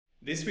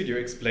This video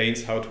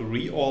explains how to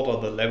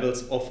reorder the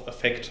levels of a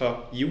vector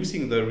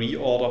using the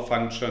reorder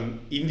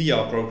function in the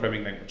R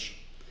programming language.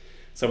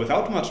 So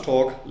without too much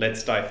talk,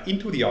 let's dive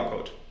into the R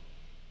code.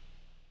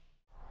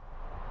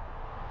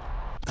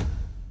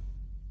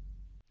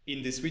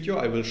 In this video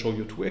I will show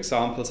you two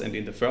examples, and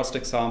in the first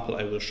example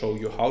I will show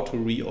you how to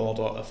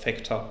reorder a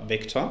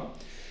vector.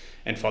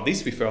 And for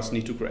this we first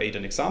need to create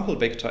an example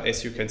vector,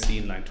 as you can see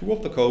in line 2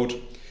 of the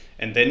code.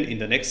 And then in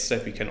the next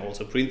step we can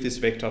also print this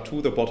vector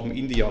to the bottom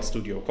in the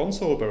RStudio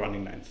console by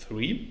running line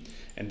 3.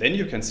 And then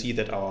you can see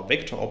that our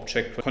vector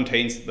object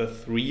contains the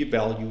three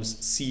values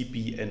C,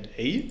 B and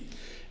A.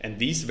 And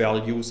these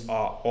values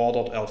are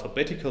ordered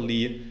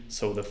alphabetically,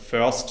 so the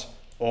first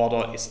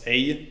order is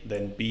A,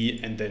 then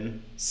B and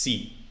then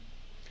C.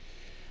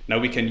 Now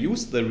we can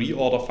use the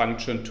reorder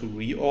function to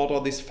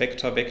reorder this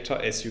vector,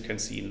 as you can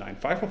see in line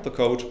 5 of the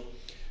code.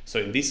 So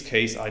in this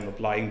case I'm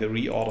applying the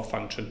reorder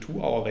function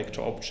to our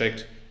vector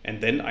object, and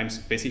then I'm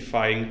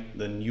specifying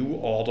the new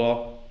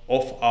order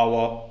of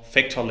our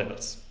vector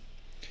levels.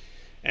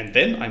 And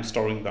then I'm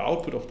storing the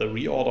output of the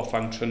reorder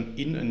function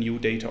in a new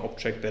data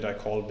object that I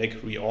call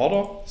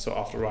vec_reorder. So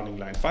after running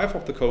line 5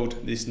 of the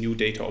code, this new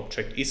data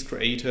object is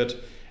created,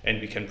 and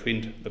we can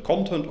print the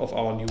content of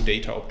our new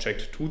data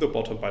object to the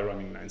bottom by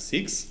running line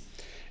 6.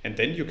 And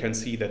then you can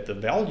see that the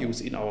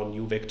values in our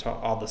new vector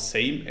are the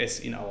same as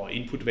in our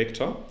input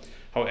vector.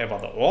 However,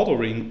 the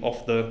ordering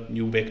of the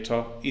new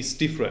vector is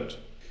different.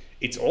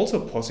 It's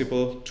also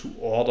possible to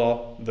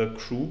order the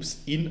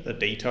groups in a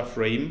data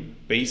frame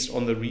based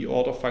on the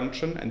reorder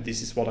function, and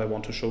this is what I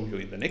want to show you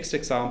in the next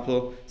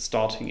example,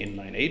 starting in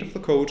line 8 of the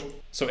code.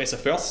 So as a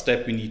first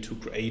step we need to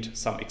create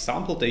some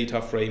example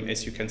data frame,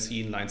 as you can see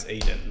in lines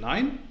 8 and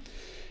 9.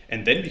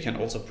 And then we can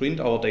also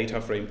print our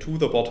data frame to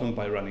the bottom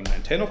by running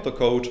line 10 of the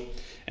code.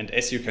 And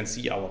as you can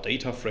see, our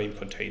data frame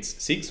contains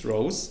 6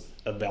 rows,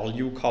 a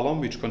value column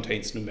which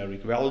contains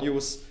numeric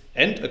values,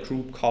 and a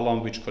group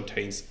column which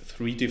contains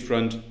 3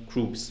 different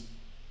groups.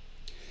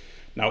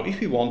 Now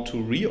if we want to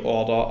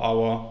reorder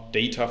our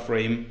data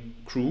frame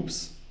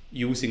groups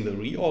using the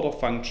reorder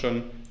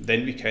function,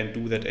 then we can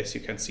do that, as you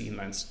can see in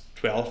lines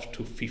 12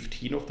 to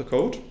 15 of the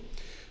code.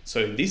 So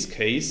in this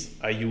case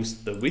I use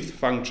the with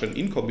function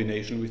in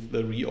combination with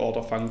the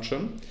reorder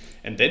function,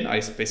 and then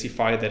I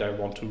specify that I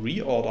want to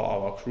reorder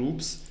our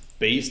groups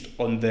based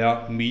on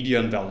their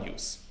median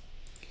values.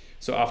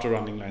 So after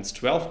running lines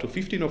 12 to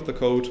 15 of the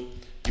code,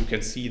 you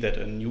can see that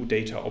a new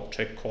data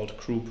object called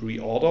group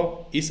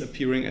reorder is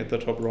appearing at the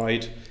top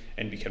right,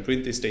 and we can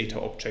print this data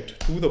object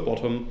to the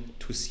bottom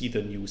to see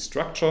the new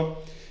structure.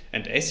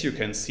 And as you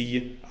can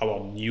see, our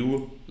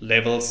new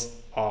levels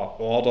are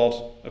ordered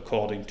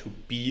according to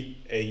B,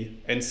 A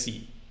and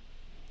C.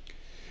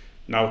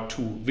 Now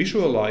to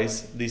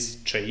visualize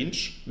this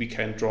change, we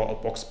can draw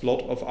a box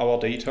plot of our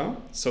data.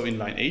 So in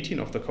line 18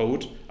 of the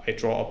code, I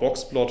draw a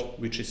box plot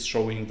which is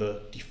showing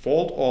the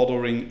default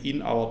ordering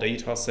in our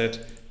data set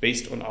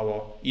based on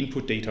our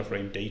input data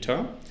frame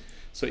data.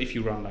 So if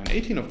you run line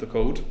 18 of the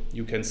code,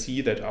 you can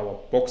see that our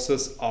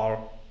boxes are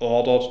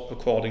ordered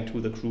according to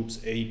the groups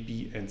A,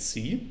 B and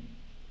C.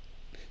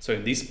 So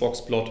in this box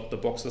plot, the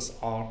boxes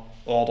are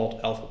ordered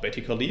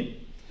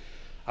alphabetically.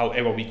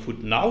 However, we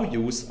could now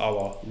use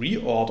our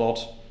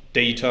reordered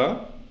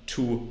data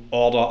to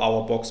order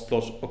our box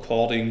plot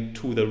according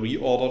to the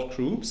reordered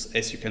groups,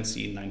 as you can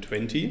see in line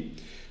 20.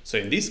 So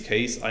in this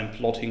case, I'm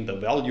plotting the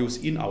values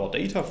in our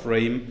data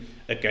frame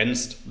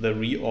against the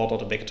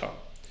reordered vector.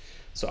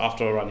 So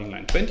after running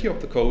line 20 of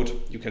the code,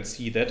 you can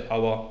see that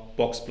our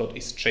box plot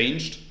is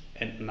changed,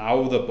 and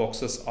now the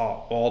boxes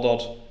are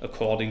ordered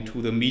according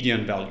to the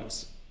median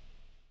values.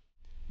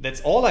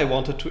 That's all I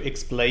wanted to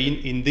explain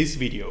in this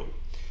video.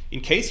 In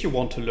case you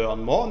want to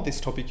learn more on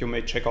this topic, you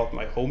may check out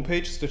my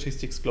homepage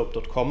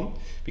statisticsglobe.com,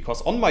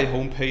 because on my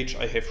homepage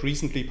I have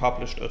recently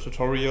published a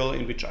tutorial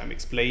in which I'm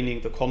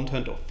explaining the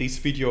content of this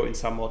video in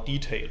some more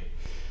detail.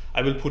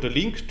 I will put a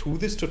link to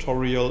this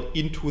tutorial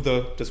into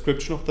the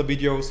description of the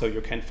video, so you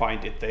can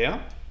find it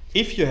there.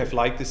 If you have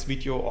liked this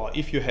video, or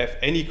if you have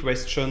any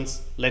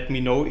questions, let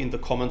me know in the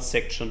comments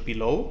section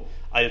below.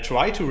 I'll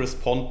try to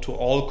respond to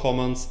all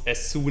comments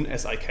as soon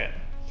as I can.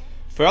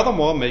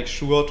 Furthermore, make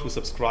sure to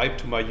subscribe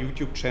to my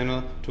YouTube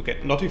channel to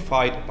get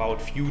notified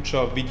about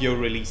future video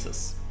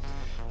releases.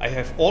 I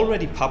have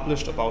already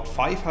published about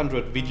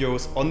 500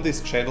 videos on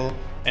this channel,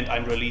 and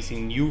I'm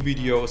releasing new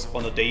videos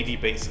on a daily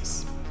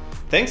basis.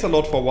 Thanks a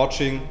lot for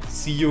watching.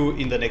 See you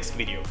in the next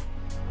video.